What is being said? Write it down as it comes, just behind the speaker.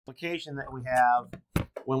application that we have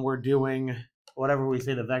when we're doing whatever we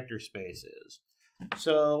say the vector space is.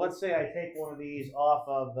 So let's say I take one of these off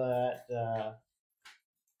of that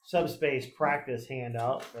subspace practice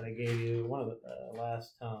handout that I gave you one of the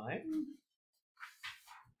last time.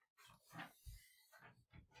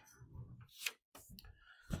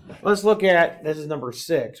 Let's look at, this is number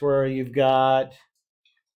 6, where you've got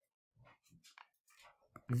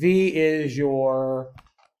V is your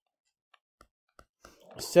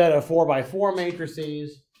set of 4x4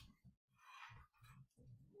 matrices.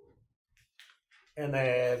 And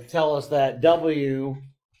they tell us that W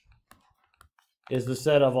is the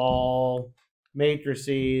set of all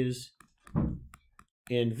matrices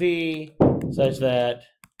in V such that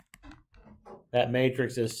that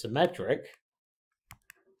matrix is symmetric.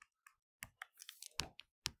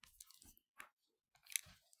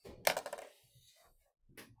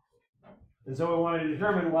 And so we want to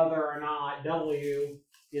determine whether or not W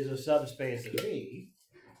is a subspace of V.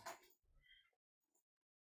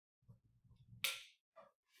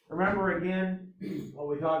 Remember again what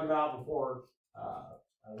we talked about before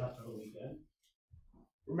I left for the weekend.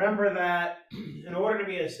 Remember that in order to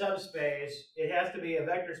be a subspace, it has to be a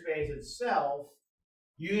vector space itself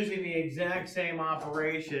using the exact same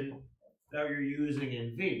operation that you're using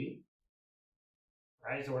in V.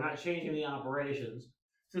 Right? So we're not changing the operations.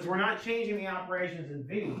 Since we're not changing the operations in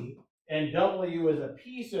V, and W is a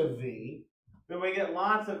piece of V, then we get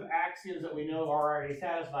lots of axioms that we know are already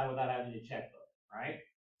satisfied without having to check them, right?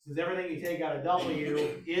 Since everything you take out of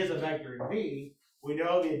W is a vector in V, we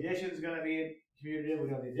know the addition is going to be commutative, we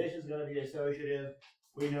know the addition is going to be associative,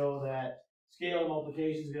 we know that scalar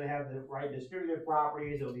multiplication is going to have the right distributive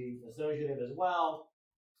properties, it'll be associative as well.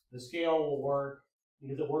 The scale will work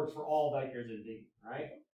because it works for all vectors in V,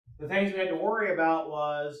 right? The things we had to worry about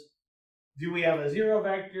was, do we have a zero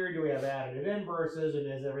vector, do we have additive inverses, and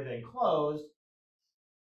is everything closed?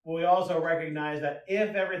 Well, we also recognize that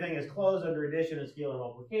if everything is closed under addition and scalar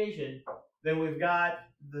multiplication, then we've got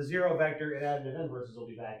the zero vector and additive inverses will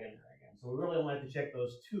be back in there again. So we really only have to check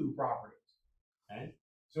those two properties. Okay?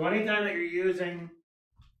 So anytime that you're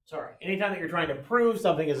trying to prove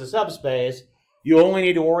something is a subspace, you only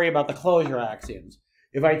need to worry about the closure axioms.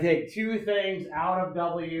 If I take two things out of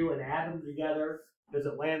W and add them together, does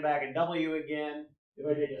it land back in W again? If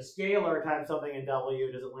I take a scalar times something in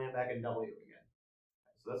W, does it land back in W again?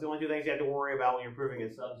 So that's the only two things you have to worry about when you're proving a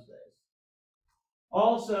subspace.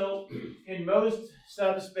 Also, in most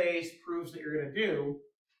subspace proofs that you're going to do,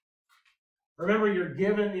 remember you're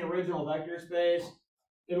given the original vector space,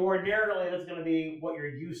 and ordinarily that's going to be what you're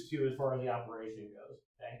used to as far as the operation goes.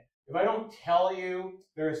 Okay? If I don't tell you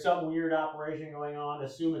there's some weird operation going on,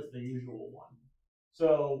 assume it's the usual one.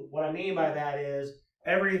 So what I mean by that is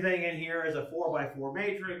everything in here is a 4x4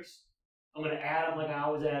 matrix. I'm going to add them like I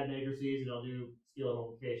always add matrices, and I'll do scalar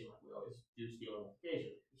multiplication like we always do scalar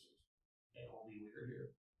multiplication matrices. It won't be weird here.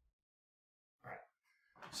 All right.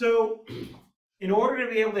 So in order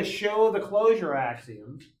to be able to show the closure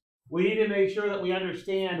axioms, we need to make sure that we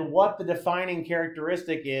understand what the defining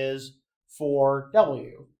characteristic is for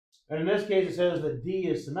W. And in this case, it says that D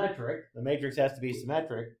is symmetric. The matrix has to be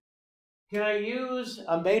symmetric. Can I use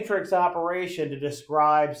a matrix operation to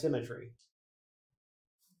describe symmetry?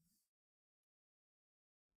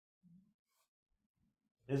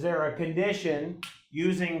 Is there a condition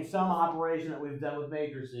using some operation that we've done with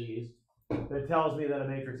matrices that tells me that a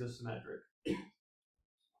matrix is symmetric?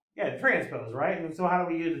 Yeah, transpose, right? And so how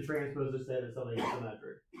do we use the transpose to say that something is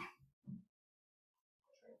symmetric?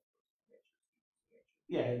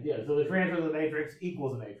 Yeah, so the transpose of the matrix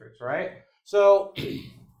equals the matrix, right? So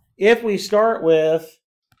if we start with,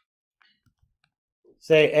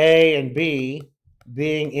 say, A and B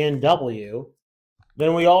being in W,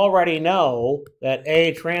 then we already know that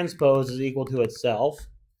A transpose is equal to itself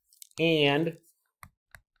and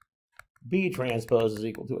B transpose is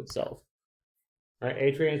equal to itself. Right?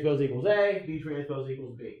 A transpose equals A, B transpose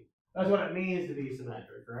equals B. That's what it means to be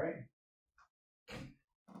symmetric, right?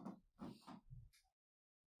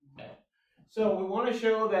 Okay. So we want to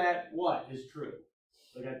show that what is true?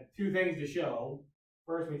 We got two things to show.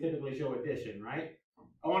 First, we typically show addition, right?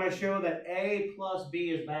 I want to show that A plus B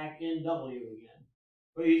is back in W again.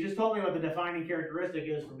 But you just told me what the defining characteristic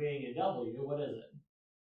is for being in W. What is it?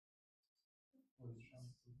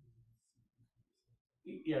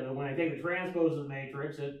 Yeah, when I take the transpose of the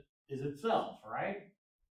matrix, it is itself, right?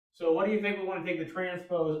 So what do you think we want to take the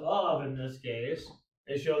transpose of in this case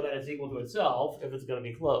and show that it's equal to itself if it's going to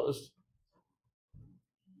be closed?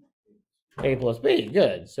 A plus B,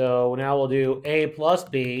 good. So now we'll do A plus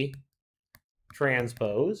B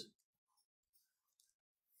transpose.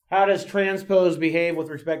 How does transpose behave with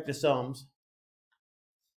respect to sums?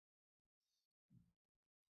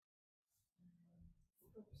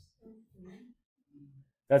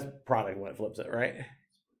 That's probably what flips it, right?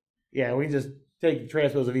 Yeah, we just take the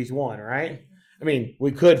transpose of each one, right? I mean,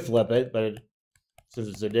 we could flip it, but since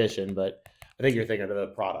it's addition, but I think you're thinking of the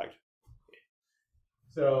product.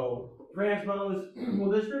 So transpose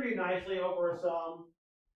will distribute nicely over a sum.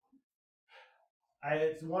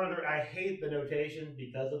 It's one of the, I hate the notation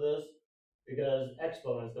because of this, because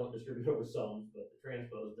exponents don't distribute over sums, but the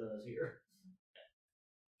transpose does here.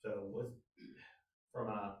 So from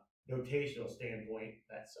a notational standpoint,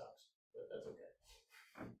 that sucks, but that's okay.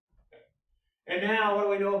 And now, what do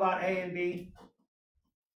we know about A and B?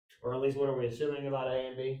 Or at least what are we assuming about A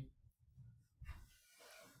and B?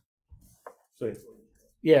 So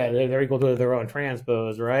yeah, they're equal to their own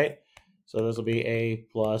transpose, right? So this will be A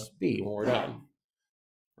plus B when we're done,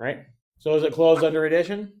 right? So is it closed under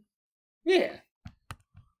addition? Yeah.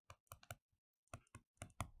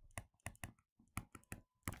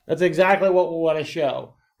 That's exactly what we want to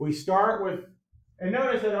show. We start with, and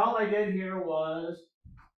notice that all I did here was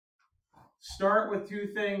start with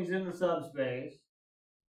two things in the subspace,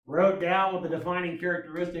 wrote down what the defining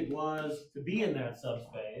characteristic was to be in that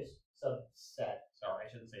subspace, subset, sorry,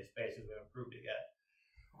 I shouldn't say space because we haven't proved it yet.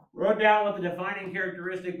 Wrote down what the defining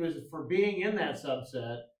characteristic was for being in that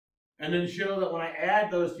subset, and then show that when I add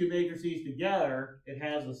those two matrices together, it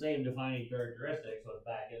has the same defining characteristic, so it's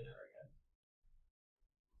back in there again.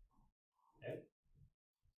 Okay.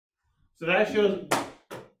 So that shows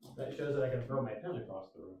that I can throw my pen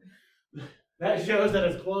across the room. That shows that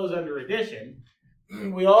it's closed under addition.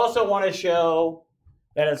 We also want to show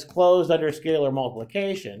that it's closed under scalar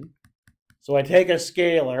multiplication. So I take a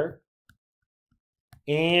scalar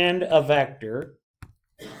and a vector,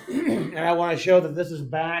 and I want to show that this is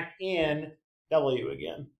back in W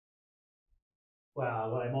again.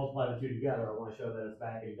 Well, when I multiply the two together, I want to show that it's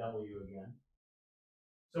back in W again.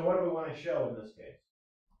 So what do we want to show in this case?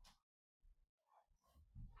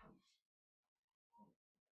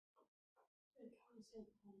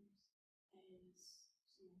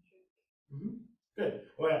 Good.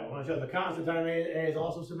 Well, I want to show the constant time A is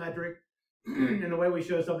also symmetric. And the way we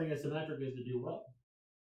show something is symmetric is to do what?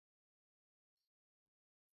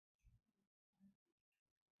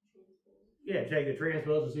 Yeah, take the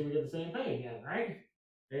transpose and see if we get the same thing again, right?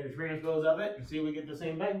 Take the transpose of it and see if we get the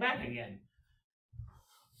same thing back again.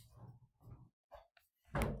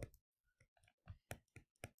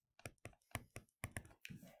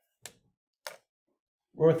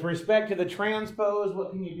 With respect to the transpose,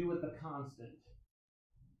 what can you do with the constant?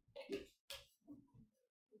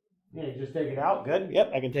 Yeah, just take it out. Good.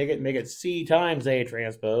 Yep, I can take it and make it C times A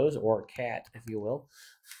transpose, or cat, if you will.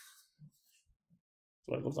 That's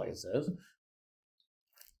what it looks like it says.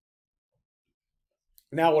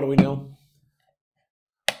 Now what do we know?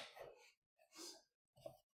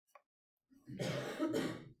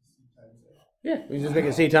 Yeah, we just make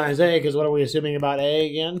it C times A, because what are we assuming about A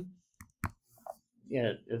again?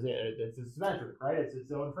 Yeah, it's symmetric, right? It's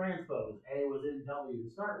its own transpose. A was in W to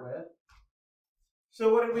start with.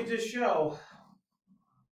 So what did we just show?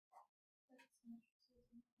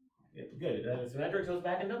 Yeah, good. It's symmetric, so it's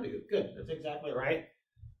back in W. Good. That's exactly right.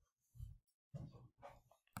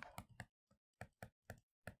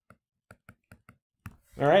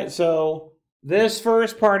 All right, so this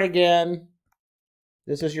first part again,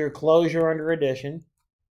 this is your closure under addition.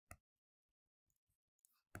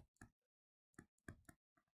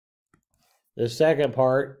 The second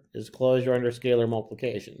part is closure under scalar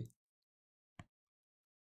multiplication.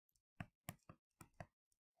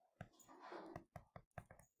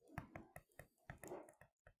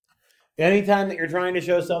 Anytime that you're trying to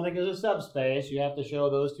show something as a subspace, you have to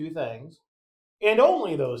show those two things, and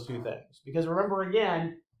only those two things. Because remember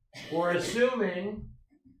again, we're assuming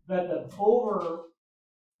that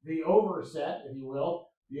the overset, if you will,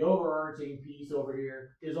 the overarching piece over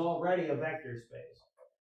here is already a vector space.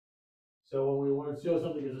 So when we want to show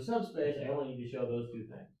something as a subspace, I only need to show those two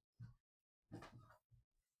things.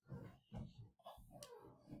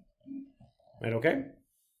 Right, okay?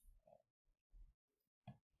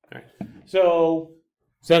 All right. So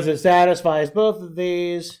since it satisfies both of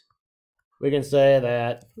these, we can say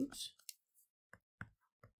that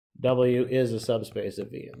W is a subspace of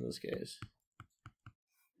V in this case.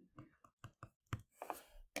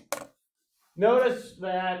 Notice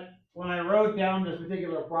that when I wrote down this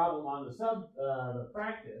particular problem on the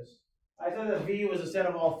practice, I said that V was a set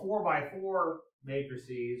of all 4x4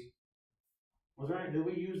 matrices. Did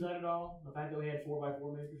we use that at all? The fact that we had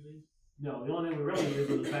 4x4 matrices? No, the only thing we really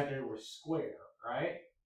used was the fact that they were square, right?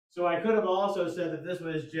 So I could have also said that this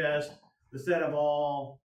was just the set of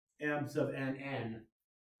all m sub n,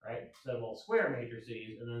 right? Set of all square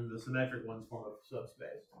matrices, and then the symmetric ones form a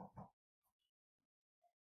subspace.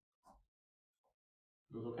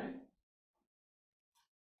 Okay.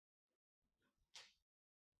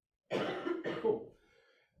 Cool.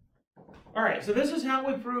 All right, so this is how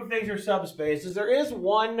we prove things are subspaces. There is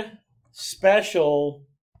one special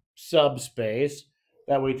subspace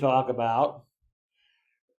that we talk about.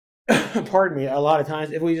 Pardon me, a lot of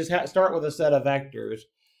times if we just start with a set of vectors.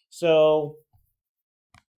 So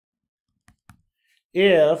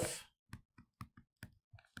if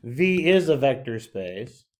V is a vector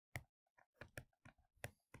space,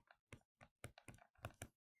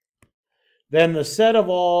 then the set of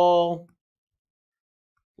all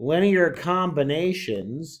linear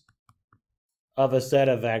combinations of a set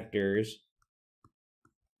of vectors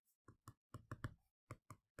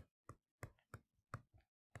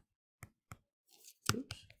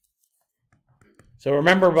so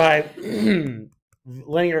remember, by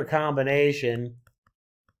linear combination,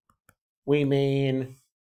 we mean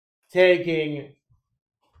taking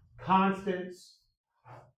constants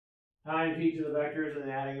times each of the vectors and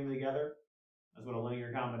adding them together. That's what a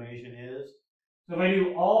linear combination is. So if I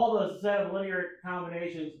do all the set of linear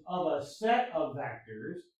combinations of a set of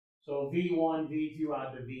vectors, so V1, V2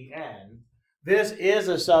 out to Vn, this is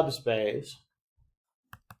a subspace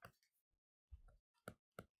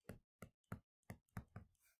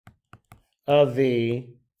of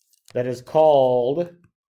V that is called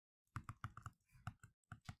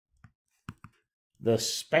the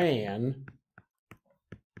span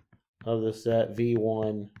of the set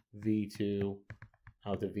V1, V2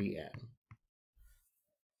 out to Vn.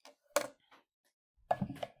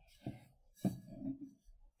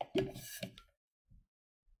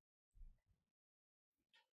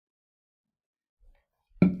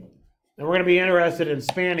 And we're going to be interested in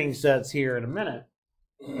spanning sets here in a minute.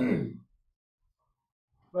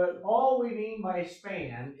 But all we mean by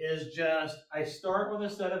span is just I start with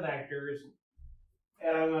a set of vectors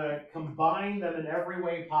and I'm going to combine them in every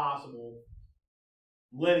way possible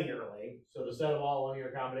linearly. So the set of all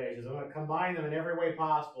linear combinations, I'm going to combine them in every way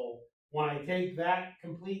possible. When I take that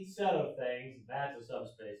complete set of things, that's a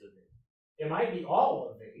subspace of V. It might be all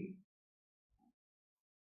of V.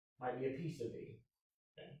 Might be a piece of V.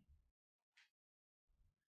 Okay.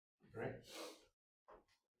 Right?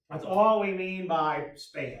 That's all we mean by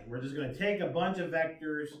span. We're just going to take a bunch of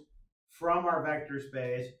vectors from our vector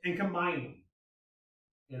space and combine them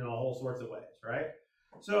in all sorts of ways, right?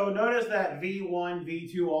 So notice that V1,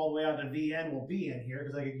 V2 all the way out to Vn will be in here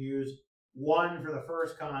because I could use 1 for the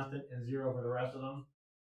first constant and 0 for the rest of them,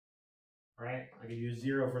 right? I could use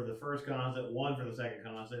 0 for the first constant, 1 for the second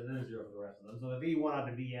constant, and then 0 for the rest of them. So the V1 out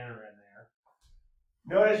to Vn are in there.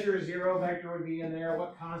 Notice your 0 vector would be in there.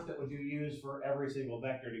 What constant would you use for every single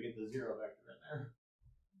vector to get the 0 vector in there?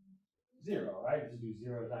 0, right? Just do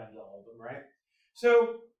 0 times all of them, right?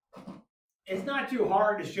 So it's not too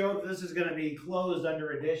hard to show that this is going to be closed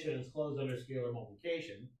under addition. It's closed under scalar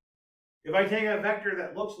multiplication. If I take a vector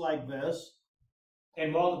that looks like this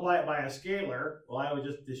and multiply it by a scalar, well, I would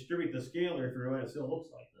just distribute the scalar through it. It still looks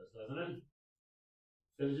like this, doesn't it?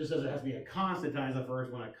 So it just says it has to be a constant times the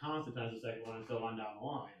first one, a constant times the second one, and so on down the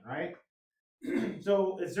line, right?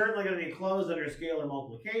 So it's certainly going to be closed under scalar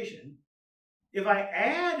multiplication. If I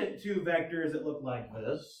add two vectors that look like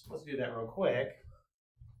this, let's do that real quick.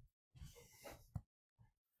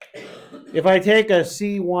 If I take a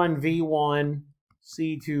C1, V1,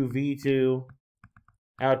 C2, V2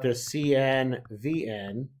 out to Cn,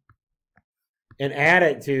 Vn, and add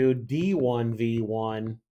it to D1,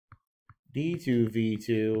 V1, D2,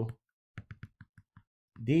 V2,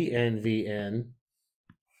 Dn, Vn,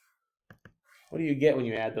 what do you get when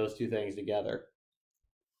you add those two things together?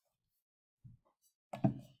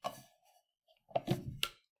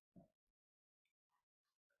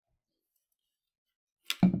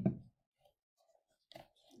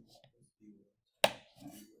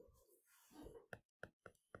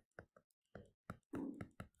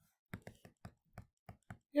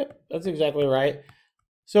 Yep, that's exactly right.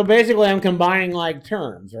 So basically I'm combining like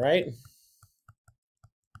terms, right?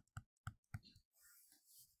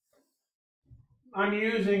 I'm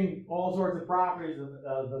using all sorts of properties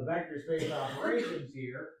of the vector space operations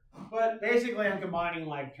here, but basically I'm combining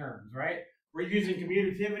like terms, right? We're using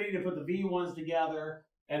commutativity to put the V1s together,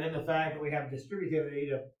 and then the fact that we have distributivity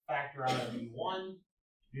to factor out a V1.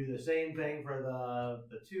 Do the same thing for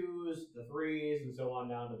the 2s, the 3s, and so on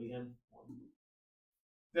down to the n.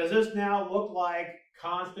 Does this now look like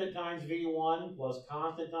constant times V1 plus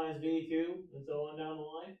constant times V2 and so on down the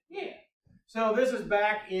line? Yeah. So this is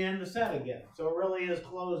back in the set again. So it really is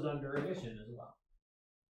closed under addition as well.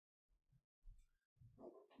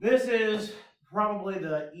 This is probably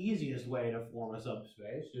the easiest way to form a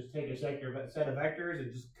subspace. Just take a set of vectors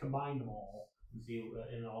and just combine them all and see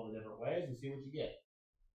in all the different ways and see what you get.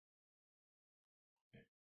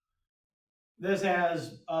 This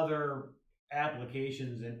has other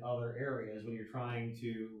applications in other areas when you're trying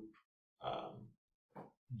to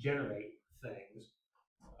generate things.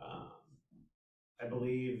 I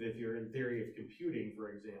believe if you're in theory of computing,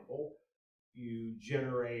 for example, you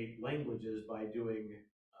generate languages by doing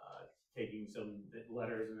taking some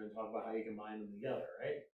letters and then talk about how you combine them together,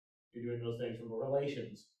 right? You're doing those things from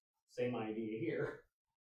relations. Same idea here.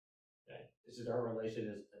 Okay. This is our relation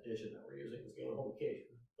is addition that we're using, the scalar multiplication.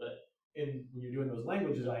 But when you're doing those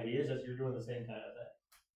languages ideas, you're doing the same kind of thing.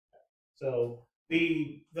 So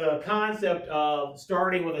the concept of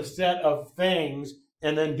starting with a set of things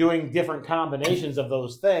and then doing different combinations of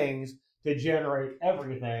those things to generate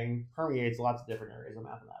everything permeates lots of different areas of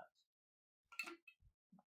mathematics.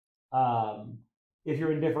 If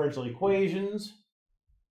you're in differential equations,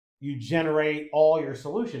 you generate all your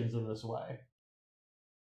solutions in this way,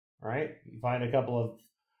 right? You find a couple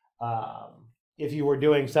of, if you were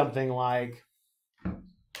doing something like,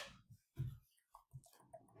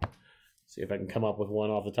 see if I can come up with one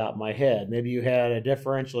off the top of my head. Maybe you had a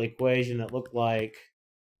differential equation that looked like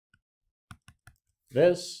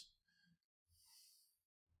this.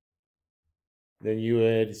 Then you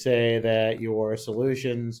would say that your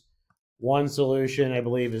solutions, one solution, I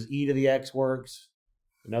believe, is e to the x works.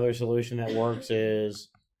 Another solution that works is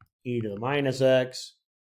e to the minus x.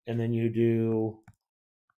 And then you do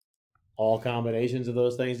all combinations of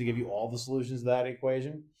those things to give you all the solutions to that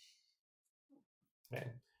equation. Okay.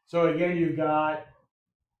 So again, you've got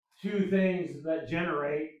two things that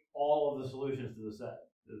generate all of the solutions to the set,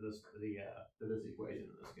 to this equation in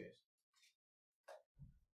this case.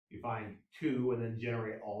 You find two and then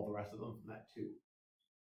generate all the rest of them from that two.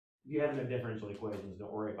 If you haven't had differential equations,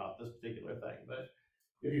 don't worry about this particular thing. But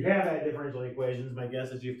if you have had differential equations, my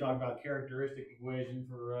guess is you've talked about characteristic equation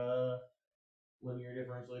for linear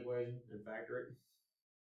differential equation and factor it.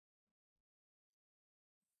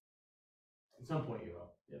 At some point you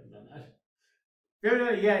will. You haven't done that. If you haven't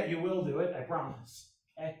done it yet, you will do it, I promise.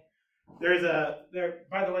 Okay.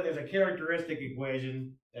 By the way, there's a characteristic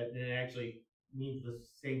equation that actually means the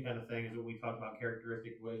same kind of thing as what we talked about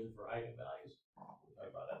characteristic equations for eigenvalues. We talked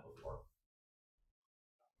about that before.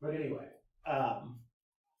 But anyway,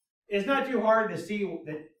 it's not too hard to see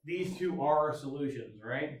that these two are solutions,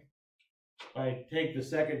 right? If I take the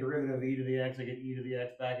second derivative of e to the x, I get e to the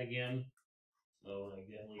x back again. So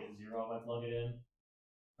again, we get 0 if I plug it in.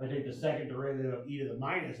 If I take the second derivative of e to the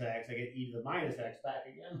minus x, I get e to the minus x back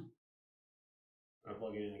again. If I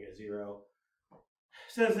plug it in, I get 0.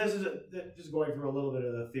 Since this is just going through a little bit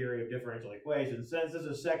of the theory of differential equations, since this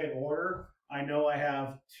is second order, I know I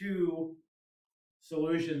have two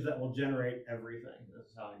solutions that will generate everything. This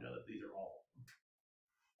is how I know that these are all.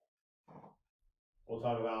 We'll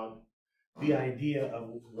talk about the idea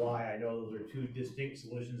of why I know those are two distinct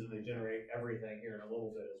solutions and they generate everything here in a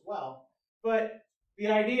little bit as well. But the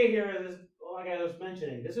idea here is, like I was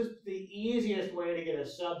mentioning, this is the easiest way to get a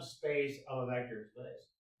subspace of a vector space,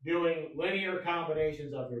 doing linear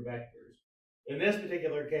combinations of your vectors. In this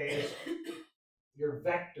particular case, your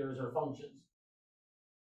vectors are functions.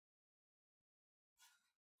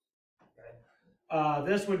 Okay.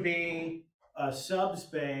 This would be a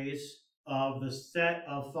subspace of the set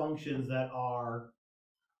of functions that are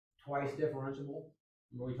twice differentiable.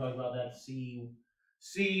 Remember we talked about that C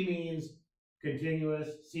means continuous,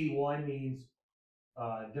 C1 means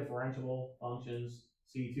differentiable functions,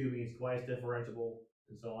 C2 means twice differentiable,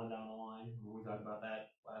 and so on down the line. Remember we talked about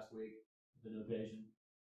that last week, the notation.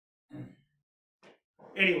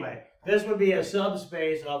 Anyway, this would be a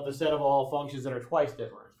subspace of the set of all functions that are twice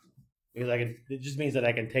differentiable. Because it just means that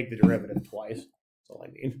I can take the derivative twice. That's all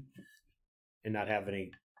I mean. And not have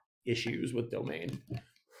any issues with domain.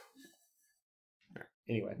 Right.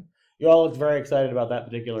 Anyway, you all looked very excited about that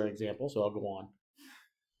particular example, so I'll go on.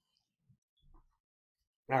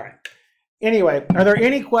 All right. Anyway, are there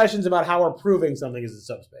any questions about how we're proving something is a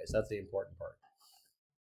subspace? That's the important part.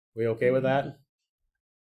 We okay with that?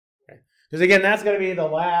 Okay. Because again, that's going to be the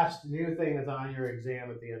last new thing that's on your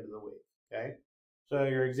exam at the end of the week. Okay. So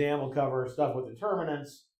your exam will cover stuff with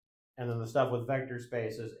determinants, and then the stuff with vector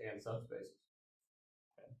spaces and subspaces.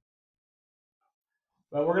 Okay.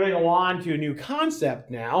 But we're going to go on to a new concept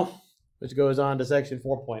now, which goes on to section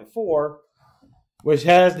 4.4, which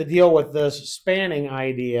has to deal with this spanning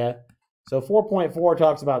idea. So 4.4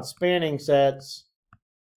 talks about spanning sets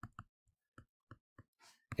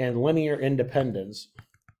and linear independence.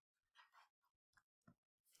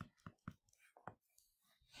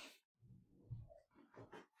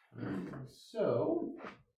 So,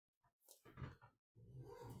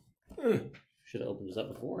 should have opened this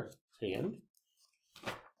up beforehand.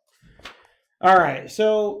 All right,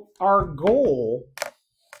 so our goal,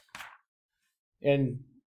 and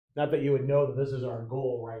not that you would know that this is our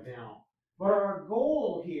goal right now, but our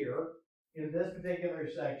goal here in this particular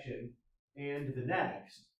section and the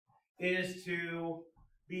next is to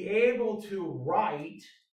be able to write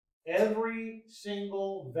every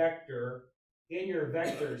single vector in your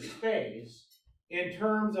vector space in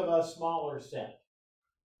terms of a smaller set.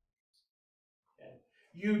 Okay.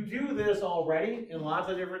 You do this already in lots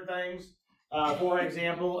of different things. For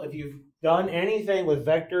example, if you've done anything with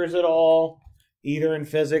vectors at all, either in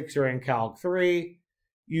physics or in Calc 3,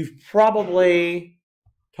 you've probably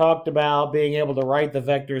talked about being able to write the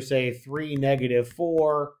vector, say, 3,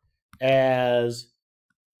 -4 as,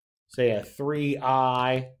 say, a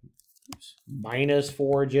 3i minus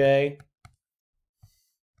 4j.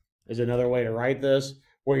 Is another way to write this,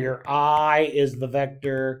 where your I is the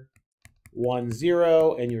vector 1,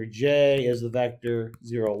 0, and your j is the vector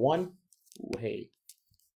 0, 1. Ooh, hey.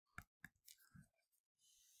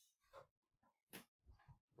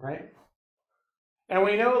 Right? And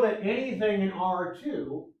we know that anything in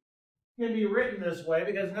R2 can be written this way,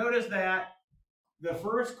 because notice that the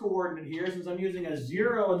first coordinate here, since I'm using a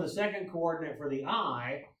 0 in the second coordinate for the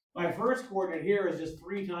I, my first coordinate here is just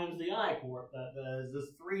 3 times the I coordinate. Is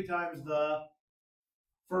this 3 times the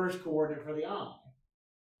first coordinate for the I,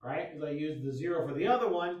 right? Because I used the 0 for the other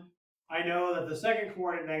one. I know that the second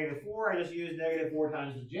coordinate, -4, I just use -4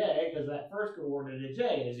 times the j, because that first coordinate at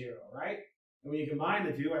j is 0, right? And when you combine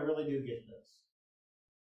the two, I really do get this.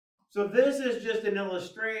 So this is just an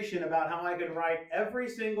illustration about how I can write every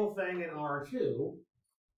single thing in R2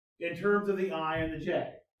 in terms of the I and the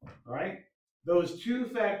j, right? Those two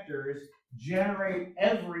vectors generate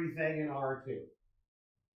everything in R2.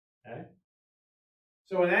 Okay?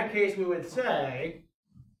 So in that case, we would say,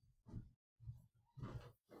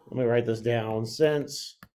 let me write this down,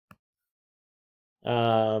 since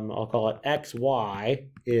I'll call it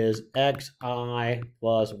xy is xi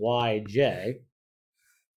plus yj,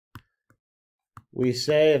 we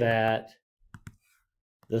say that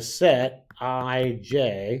the set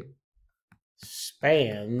ij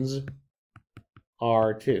spans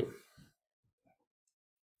R2.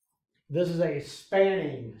 This is a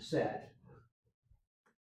spanning set.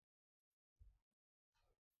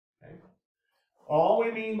 Okay. All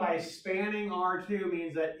we mean by spanning R2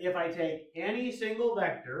 means that if I take any single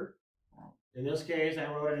vector, in this case I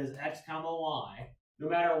wrote it as x comma y, no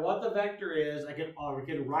matter what the vector is, I can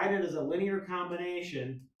write it as a linear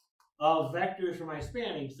combination of vectors for my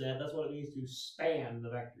spanning set. That's what it means to span the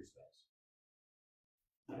vector space.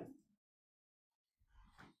 Okay.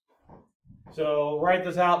 So write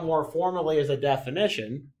this out more formally as a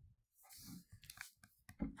definition.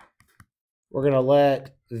 We're going to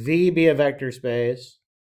let V be a vector space.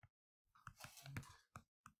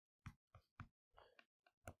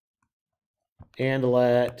 And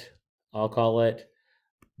let, I'll call it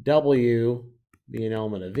W be an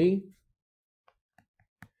element of V.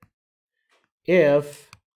 If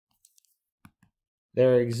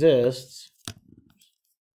there exists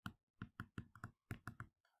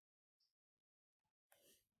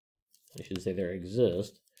I should say there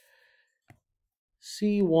exist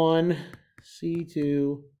C1,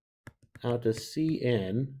 C2 out to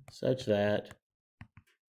Cn such that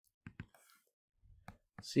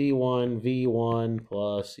C1 V1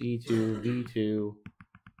 plus C2 V2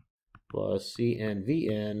 plus Cn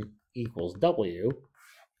Vn equals W.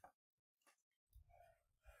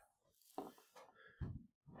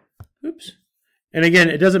 Oops. And again,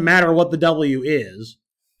 it doesn't matter what the W is.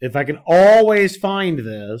 If I can always find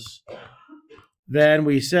this, then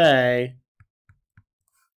we say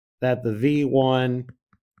that the V1,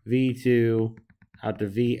 V2 out to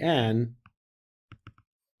Vn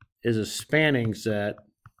is a spanning set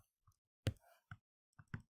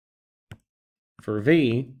for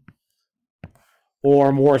V,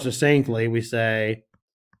 or more succinctly, we say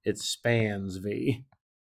it spans V.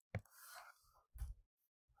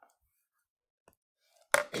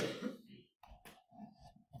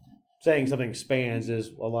 Saying something spans is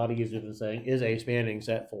a lot easier than saying is a spanning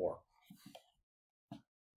set for.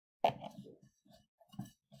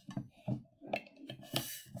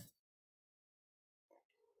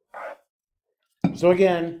 So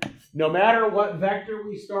again, no matter what vector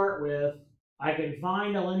we start with, I can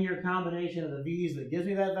find a linear combination of the v's that gives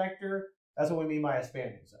me that vector. That's what we mean by a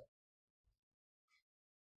spanning set.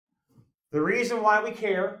 The reason why we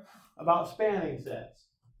care about spanning sets,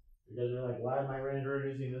 because you're like, why am I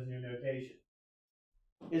introducing this new notation?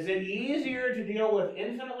 Is it easier to deal with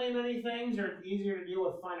infinitely many things or easier to deal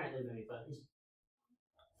with finitely many things?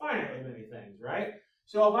 Finitely many things, right?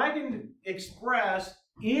 So if I can express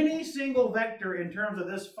any single vector in terms of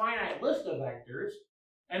this finite list of vectors,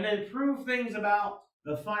 and then prove things about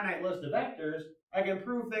the finite list of vectors, I can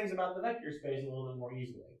prove things about the vector space a little bit more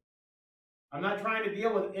easily. I'm not trying to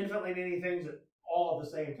deal with infinitely many things all at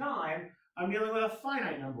the same time. I'm dealing with a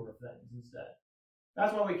finite number of things instead.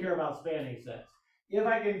 That's why we care about spanning sets. If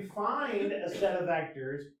I can find a set of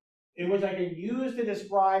vectors in which I can use to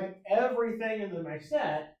describe everything in my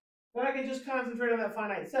set, then I can just concentrate on that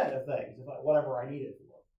finite set of things, whatever I need it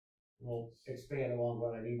for. We'll expand along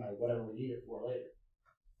what I mean by whatever we need it for later.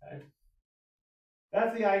 Okay?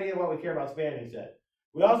 That's the idea of why we care about spanning set.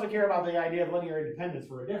 We also care about the idea of linear independence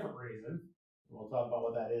for a different reason. We'll talk about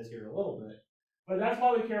what that is here in a little bit. But that's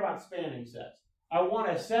why we care about spanning sets. I want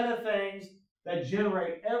a set of things that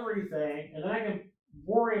generate everything, and then I can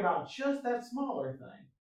worry about just that smaller thing.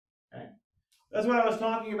 Okay? That's what I was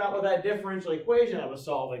talking about with that differential equation I was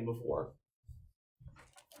solving before.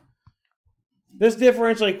 This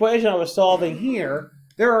differential equation I was solving here,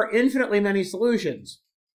 there are infinitely many solutions.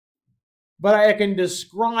 But I can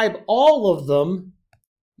describe all of them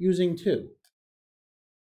using 2.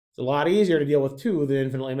 It's a lot easier to deal with 2 than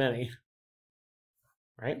infinitely many.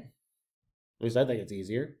 Right? At least I think it's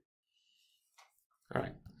easier. All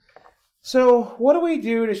right. So what do we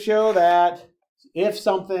do to show that if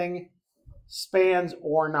something spans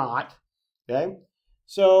or not? Okay.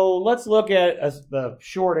 So let's look at the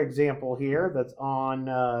short example here that's on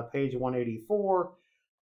page 184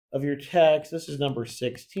 of your text. This is number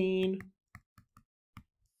 16.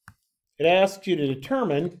 It asks you to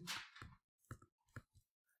determine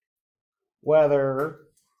whether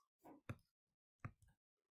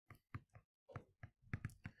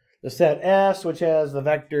the set S, which has the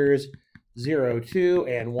vectors 0, 2,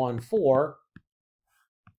 and 1, 4,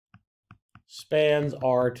 spans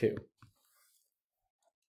R2.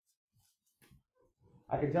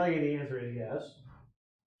 I can tell you the answer is yes.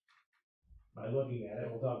 By looking at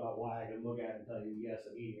it, we'll talk about why I can look at it and tell you yes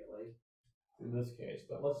immediately in this case.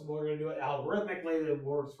 But we're going to do it algorithmically. It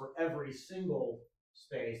works for every single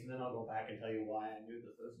space, and then I'll go back and tell you why I knew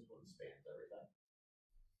that this is what spans everything.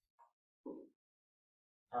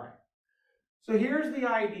 All right. So here's the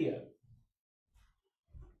idea.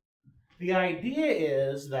 The idea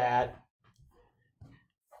is that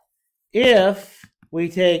if we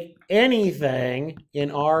take anything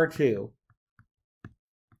in R2,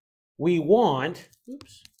 we want,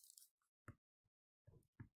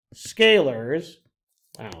 scalars.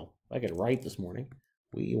 Wow, I could write this morning.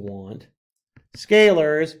 We want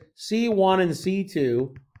scalars C1 and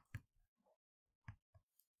C2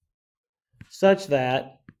 such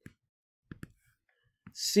that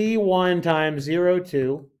C1 times 0,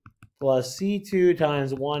 2 plus C2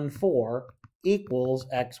 times 1, 4 equals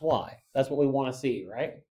XY. That's what we want to see,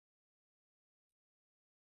 right?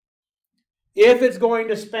 If it's going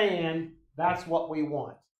to span, that's what we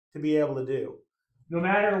want to be able to do. No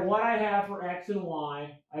matter what I have for X and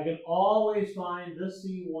Y, I can always find this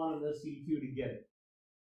C1 and this C2 to get it.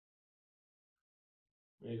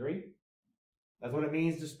 You agree? That's what it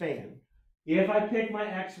means to span. If I pick my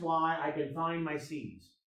XY, I can find my C's.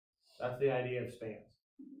 That's the idea of spans.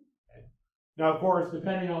 Okay. Now, of course,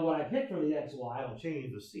 depending on what I pick for the XY, it'll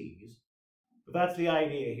change the C's. But that's the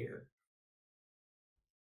idea here.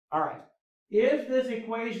 All right. If this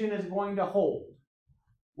equation is going to hold,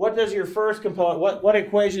 what does your first component, what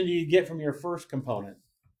equation do you get from your first component?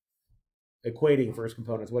 Equating first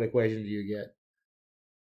components, what equation do you get?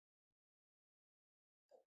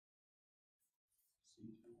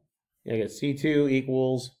 You get C2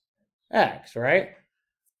 equals X, right?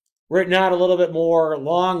 Written out a little bit more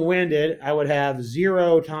long-winded, I would have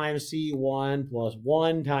 0 times C1 plus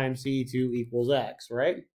 1 times C2 equals X,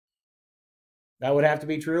 right? That would have to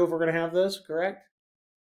be true if we're going to have this, correct?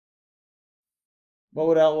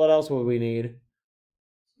 What else would we need?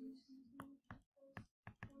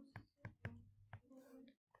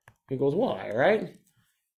 Equals Y, right?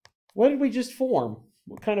 What did we just form?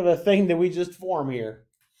 What kind of a thing did we just form here?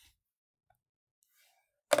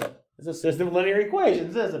 It's a system of linear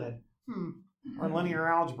equations, isn't it? We're in linear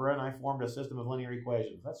algebra, and I formed a system of linear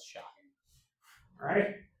equations. That's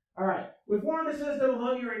shocking. All right. We formed a system of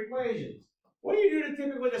linear equations. What do you do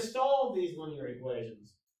typically to solve these linear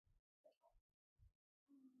equations?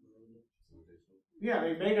 Yeah,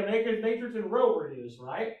 we make a matrix and row reduce,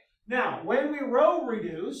 right? Now, when we row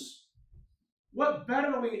reduce, what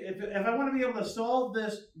better we, if I want to be able to solve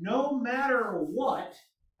this no matter what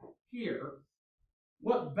here,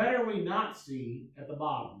 what better we not see at the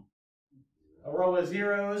bottom? A row of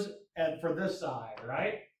zeros for this side,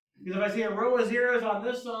 right? Because if I see a row of zeros on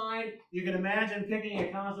this side, you can imagine picking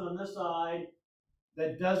a constant on this side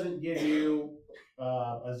that doesn't give you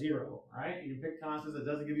a zero, right? You can pick constants that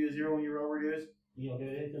doesn't give you a zero when you row reduce. You'll get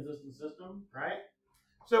an inconsistent system, right?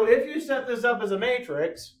 So if you set this up as a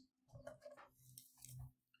matrix,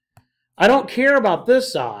 I don't care about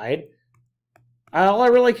this side. All I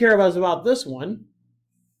really care about is about this one.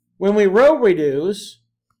 When we row reduce,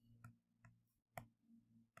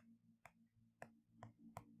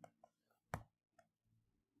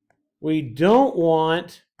 we don't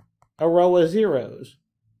want a row of zeros.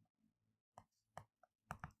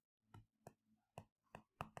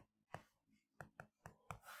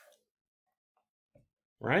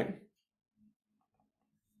 Right?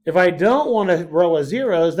 If I don't want a row of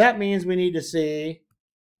zeros, that means we need to see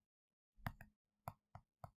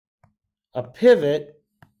a pivot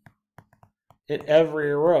in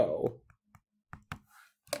every row.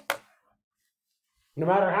 No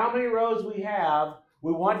matter how many rows we have,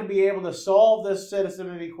 we want to be able to solve this system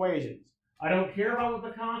of equations. I don't care about what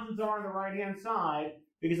the constants are on the right-hand side,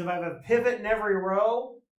 because if I have a pivot in every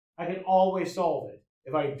row, I can always solve it.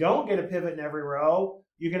 If I don't get a pivot in every row,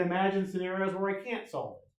 you can imagine scenarios where I can't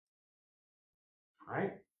solve it.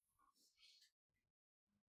 Right?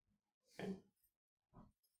 Okay.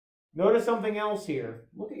 Notice something else here.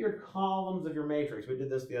 Look at your columns of your matrix. We did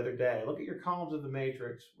this the other day. Look at your columns of the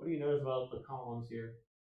matrix. What do you notice about the columns here?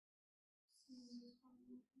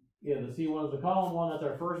 Yeah, the C1 is the column one. That's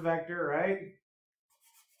our first vector, right?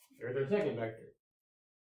 There's our second vector.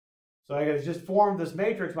 So I can just form this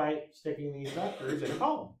matrix by sticking these vectors in a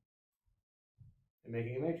column and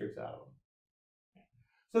making a matrix out of them.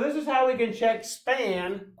 So this is how we can check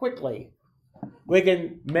span quickly. We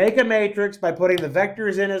can make a matrix by putting the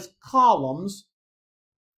vectors in as columns,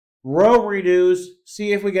 row reduce,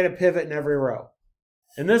 see if we get a pivot in every row.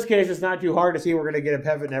 In this case, it's not too hard to see we're going to get a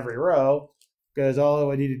pivot in every row, because all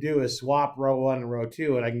I need to do is swap row 1 and row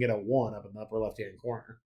 2, and I can get a 1 up in the upper left-hand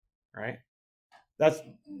corner, right?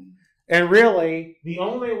 And really, the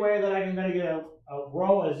only way that I'm going to get a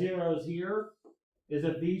row of zeros here is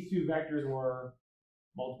if these two vectors were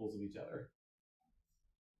multiples of each other.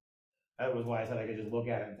 That was why I said I could just look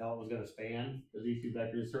at it and tell it was going to span, because these two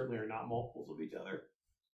vectors certainly are not multiples of each other,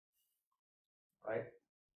 right?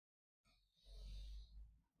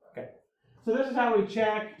 Okay. So this is how we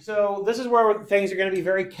check. So this is where things are going to be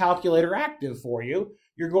very calculator active for you.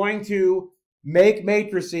 You're going to make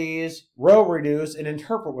matrices, row reduce, and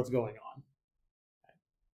interpret what's going on.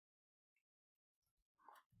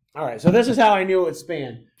 All right, so this is how I knew it would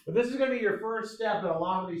span. But this is going to be your first step in a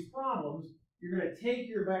lot of these problems. You're going to take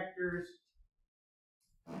your vectors,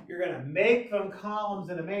 you're going to make them columns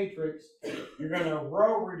in a matrix, you're going to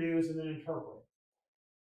row reduce, and then interpret.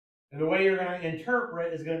 And the way you're going to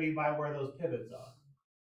interpret is going to be by where those pivots are.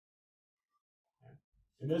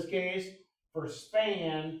 In this case, for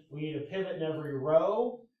span, we need a pivot in every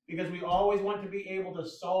row, because we always want to be able to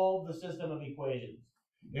solve the system of equations.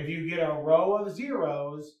 If you get a row of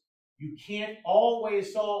zeros, you can't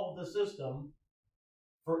always solve the system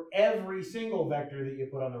for every single vector that you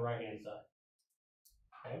put on the right-hand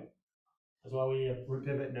side. Okay? That's why we need a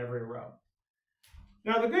pivot in every row.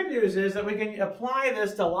 Now, the good news is that we can apply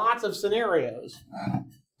this to lots of scenarios.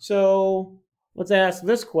 So let's ask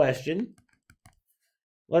this question.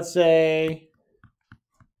 Let's say,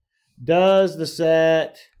 does the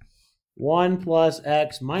set 1 plus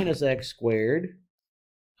x minus x squared,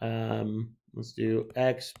 let's do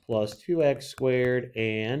x plus 2x squared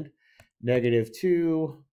and negative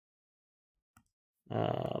 2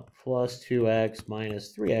 plus 2x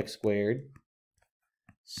minus 3x squared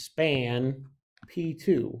span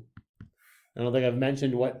P2? I don't think I've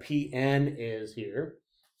mentioned what Pn is here.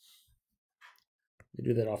 We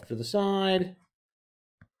do that off to the side.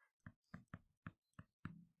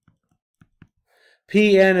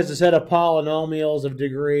 Pn is a set of polynomials of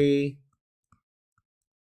degree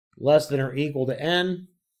less than or equal to n,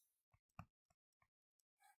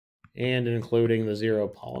 and including the zero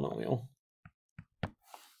polynomial.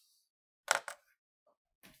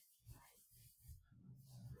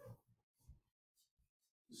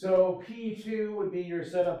 So P2 would be your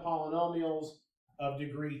set of polynomials of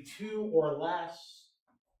degree 2 or less.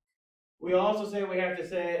 We also say we have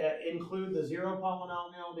to include the zero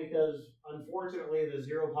polynomial, because unfortunately the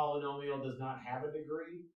zero polynomial does not have a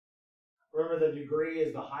degree. Remember, the degree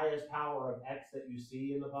is the highest power of x that you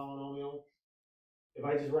see in the polynomial. If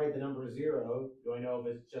I just write the number 0, do I know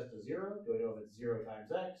if it's just a 0? Do I know if it's 0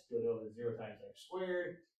 times x? Do I know if it's 0 times x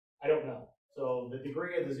squared? I don't know. So the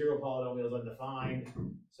degree of the 0 polynomial is undefined,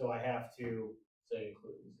 so I have to say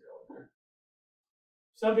include 0 in there.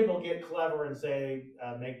 Some people get clever and say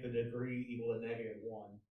make the degree equal to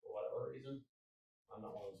 -1 for whatever reason. I'm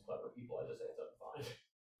not one of those clever people. I just say it's undefined.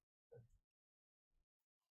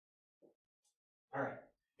 All right.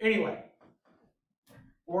 Anyway,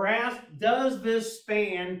 we're asked, does this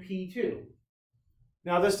span P2?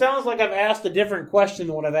 Now, this sounds like I've asked a different question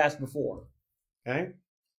than what I've asked before. Okay?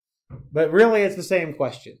 But really, it's the same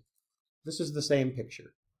question. This is the same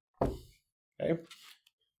picture. Okay?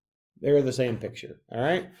 They're the same picture. All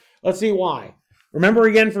right? Let's see why. Remember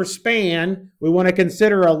again, for span, we want to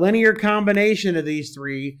consider a linear combination of these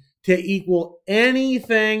three to equal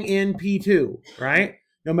anything in P2, right?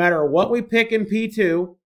 No matter what we pick in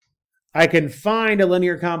P2, I can find a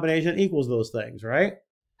linear combination that equals those things, right?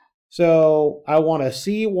 So I want a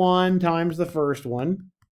C1 times the first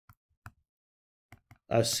one,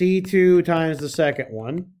 a C2 times the second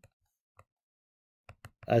one,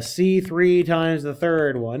 a C3 times the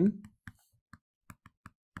third one,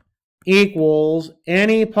 equals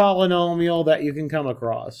any polynomial that you can come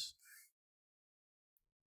across.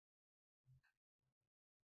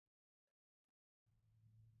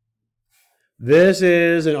 This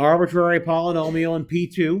is an arbitrary polynomial in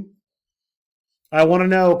P2. I want to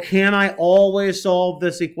know, can I always solve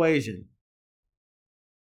this equation?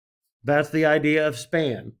 That's the idea of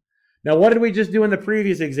span. Now, what did we just do in the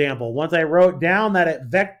previous example? Once I wrote down that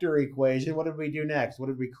vector equation, what did we do next? What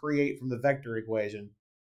did we create from the vector equation?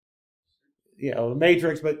 You know, a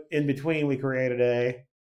matrix, but in between we created a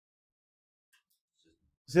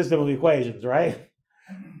system of equations, right?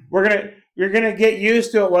 You're gonna get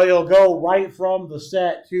used to it where you'll go right from the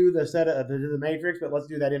set to the matrix, but let's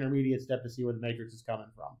do that intermediate step to see where the matrix is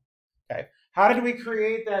coming from. Okay. How did we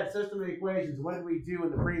create that system of equations? What did we do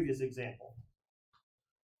in the previous example?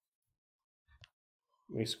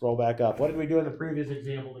 Let me scroll back up. What did we do in the previous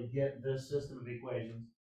example to get this system of equations?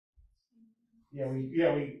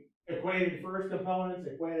 We equated first components,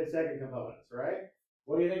 equated second components, right?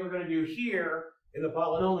 What do you think we're going to do here in the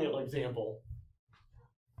polynomial example?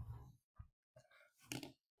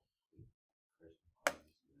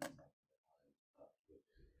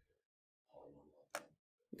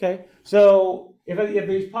 Okay, so if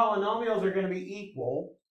these polynomials are going to be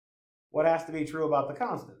equal, what has to be true about the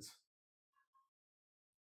constants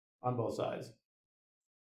on both sides?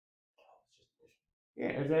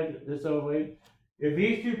 Yeah, so if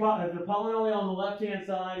the polynomial on the left-hand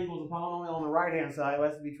side equals the polynomial on the right-hand side, what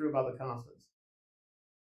has to be true about the constants?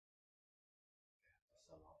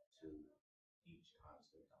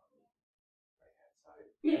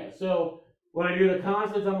 Yeah, so when I do the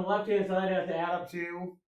constants on the left-hand side, I have to add up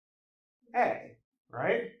to A,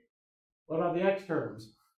 right? What about the x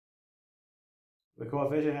terms? The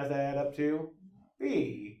coefficient has to add up to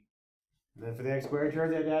B. And then for the x squared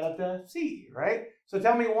terms, they have to add up to C, right? So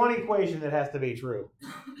tell me one equation that has to be true.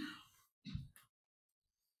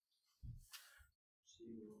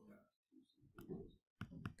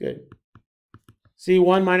 Good.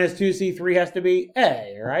 C1 minus 2C3 has to be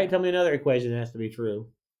A, right? Tell me another equation that has to be true.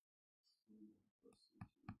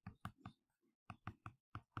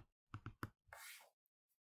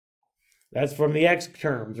 That's from the x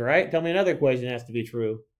terms, right? Tell me another equation that has to be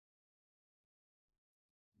true.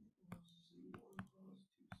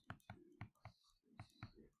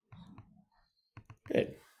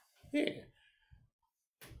 Good. Yeah.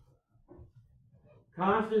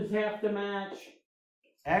 Constants have to match.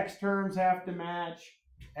 X terms have to match.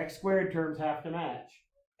 X squared terms have to match.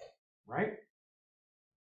 Right?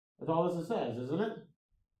 That's all this says, isn't it?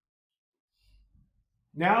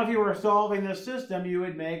 Now, if you were solving this system, you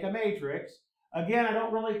would make a matrix. Again, I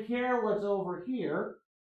don't really care what's over here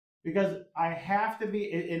because I have to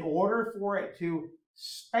be, in order for it to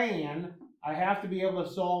span, I have to be able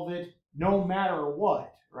to solve it no matter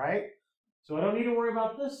what, right? So I don't need to worry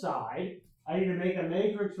about this side. I need to make a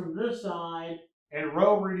matrix from this side and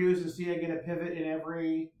row reduce and see I get a pivot in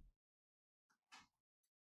every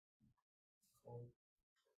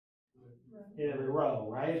row,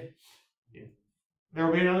 right? Yeah. There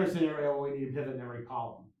will be another scenario where we need to pivot in every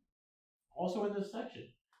column. Also in this section.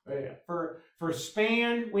 For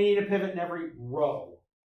span, we need to pivot in every row.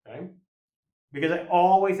 Okay? Because I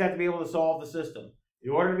always have to be able to solve the system. In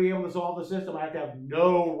order to be able to solve the system, I have to have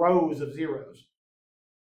no rows of zeros.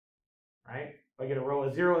 Right? If I get a row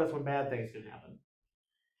of 0, that's when bad things can happen.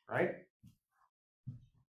 Right?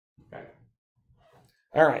 Okay.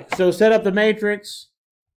 All right. So set up the matrix.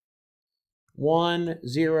 1,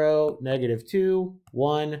 0, negative 2,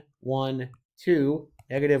 1, 1, 2,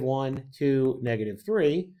 negative 1, 2, negative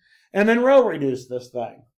 3, and then row reduce this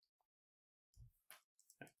thing.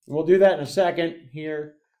 We'll do that in a second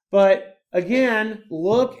here. But again,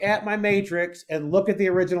 look at my matrix and look at the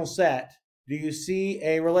original set. Do you see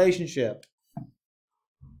a relationship?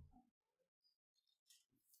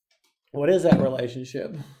 What is that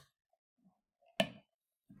relationship?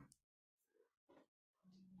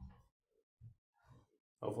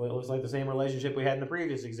 Hopefully it looks like the same relationship we had in the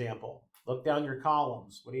previous example. Look down your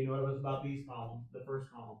columns. What do you notice about these columns, the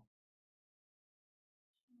first column?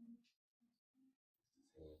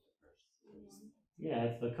 Yeah,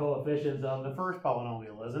 it's the coefficients of the first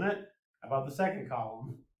polynomial, isn't it? How about the second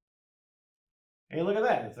column? Hey, look at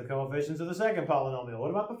that. It's the coefficients of the second polynomial.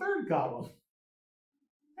 What about the third column?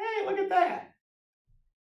 Hey, look at that.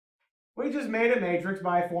 We just made a matrix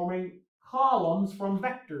by forming columns from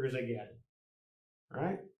vectors again.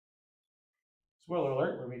 Right? Spoiler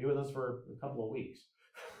alert, we're going to be doing this for a couple of weeks.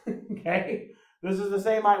 Okay? This is the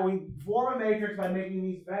same. We form a matrix by making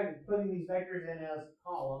these putting these vectors in as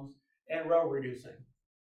columns and row reducing.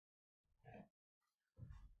 Okay.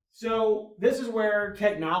 So this is where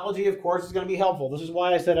technology, of course, is going to be helpful. This is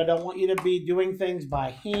why I said I don't want you to be doing things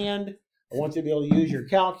by hand. I want you to be able to use your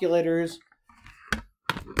calculators.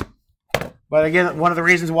 But again, one of the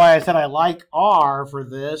reasons why I said I like R for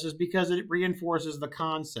this is because it reinforces the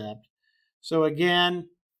concept. So again,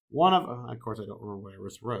 of course I don't remember what I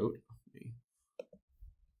just wrote. Let me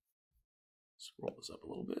scroll this up a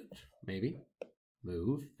little bit. Maybe.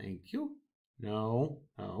 Move. Thank you. No.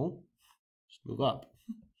 Just move up.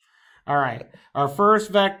 All right. Our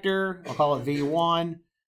first vector, I'll call it V1,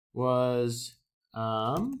 was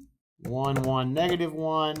 1, 1, negative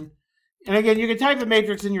 1. And again, you can type the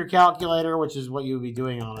matrix in your calculator, which is what you would be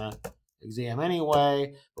doing on an exam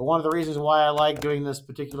anyway. But one of the reasons why I like doing this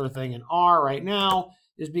particular thing in R right now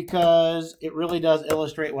is because it really does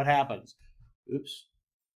illustrate what happens. Oops.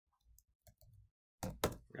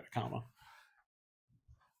 Forgot a comma.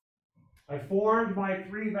 I formed my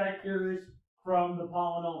three vectors from the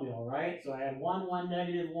polynomial, right? So I had 1, 1,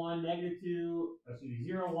 negative 1, negative 2,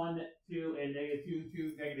 0, 1, 2, and negative 2,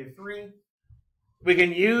 2, negative 3. We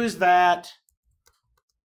can use that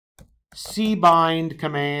cbind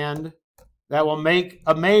command that will make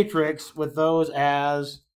a matrix with those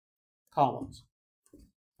as columns.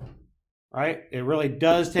 Right? It really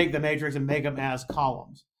does take the matrix and make them as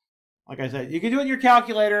columns. Like I said, you can do it in your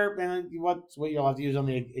calculator, and what's what you'll have to use on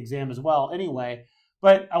the exam as well anyway.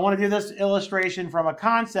 But I want to do this illustration from a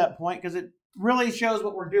concept point because it really shows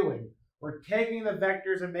what we're doing. We're taking the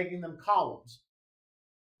vectors and making them columns.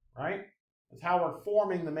 Right? That's how we're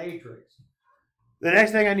forming the matrix. The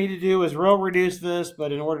next thing I need to do is row reduce this,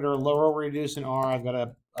 but in order to row reduce in R, I've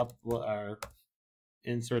got to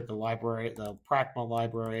insert the library, the Pragma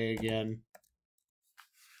library again.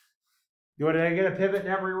 Did I get a pivot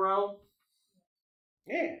in every row?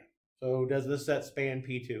 Yeah. So does this set span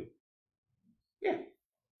P2? Yeah.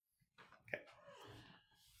 Okay.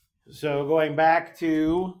 So going back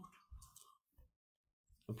to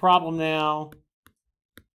the problem now,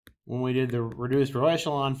 when we did the reduced row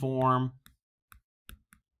echelon form,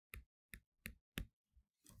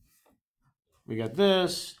 we got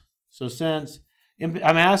this. So since, I'm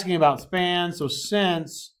asking about span, so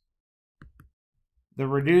since the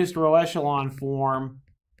reduced row echelon form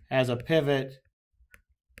has a pivot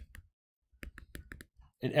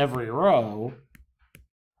in every row,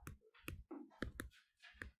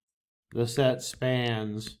 the set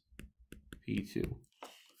spans P2.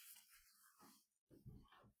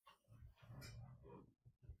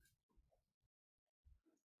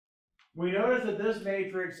 We notice that this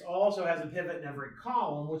matrix also has a pivot in every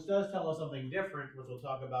column, which does tell us something different, which we'll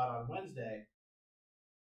talk about on Wednesday.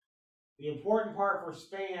 The important part for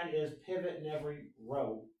span is pivot in every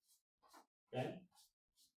row. Okay?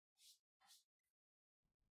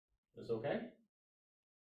 That's okay?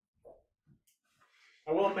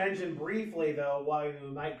 I will mention briefly, though, why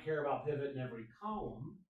we might care about pivot in every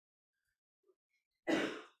column.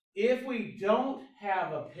 If we don't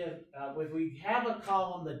have a pivot, if we have a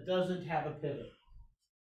column that doesn't have a pivot,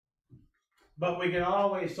 but we can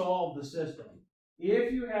always solve the system.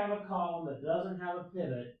 If you have a column that doesn't have a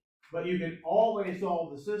pivot, but you can always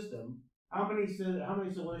solve the system, how many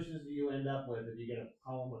solutions do you end up with if you get a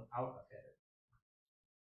column without a pivot?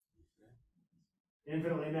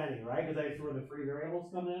 Infinitely many, right? Because that's where the free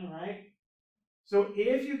variables come in, right? So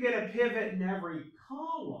if you get a pivot in every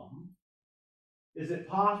column, is it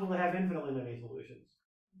possible to have infinitely many solutions?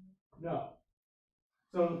 No.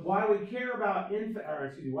 So why we care about pivots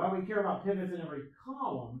in every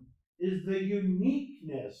column is the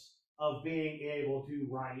uniqueness of being able to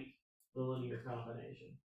write the linear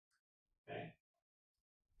combination. Okay.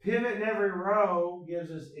 Pivot in every row gives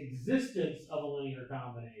us existence of a linear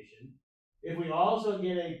combination. If we also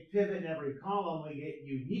get a pivot in every column, we get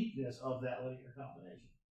uniqueness of that linear combination.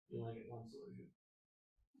 You only get one solution.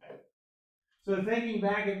 Okay. So thinking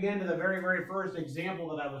back again to the very, very first example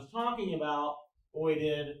that I was talking about, when we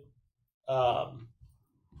did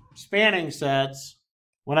spanning sets,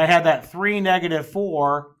 when I had that 3,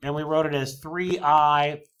 -4, and we wrote it as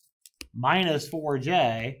 3i minus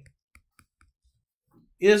 4j,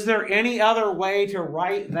 is there any other way to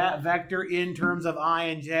write that vector in terms of I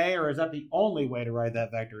and j, or is that the only way to write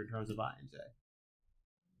that vector in terms of I and j?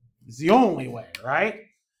 It's the only way, right?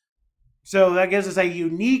 So that gives us a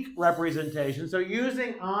unique representation. So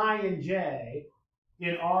using I and j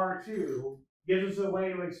in R2 gives us a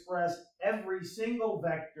way to express every single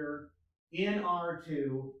vector in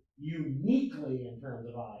R2 uniquely in terms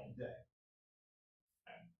of I and j.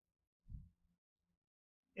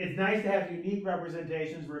 It's nice to have unique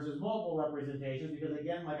representations versus multiple representations because,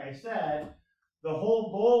 again, like I said, the whole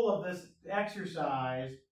goal of this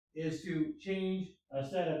exercise is to change a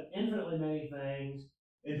set of infinitely many things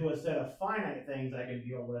into a set of finite things I can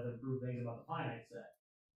deal with and prove things about the finite set.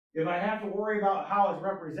 If I have to worry about how it's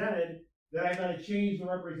represented, then I've got to change the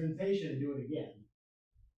representation and do it again.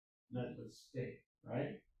 And that's the state,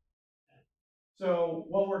 right? So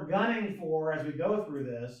what we're gunning for as we go through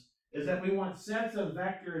this is that we want sets of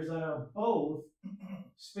vectors that are both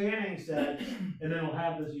spanning sets, and then we'll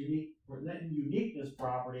have this uniqueness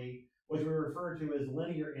property, which we refer to as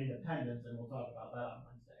linear independence, and we'll talk about that on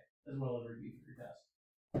Wednesday, as well as review for your test.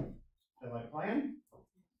 Is that my plan?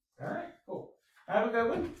 All right, cool. Have a good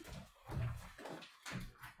one.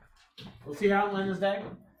 We'll see you on Wednesday.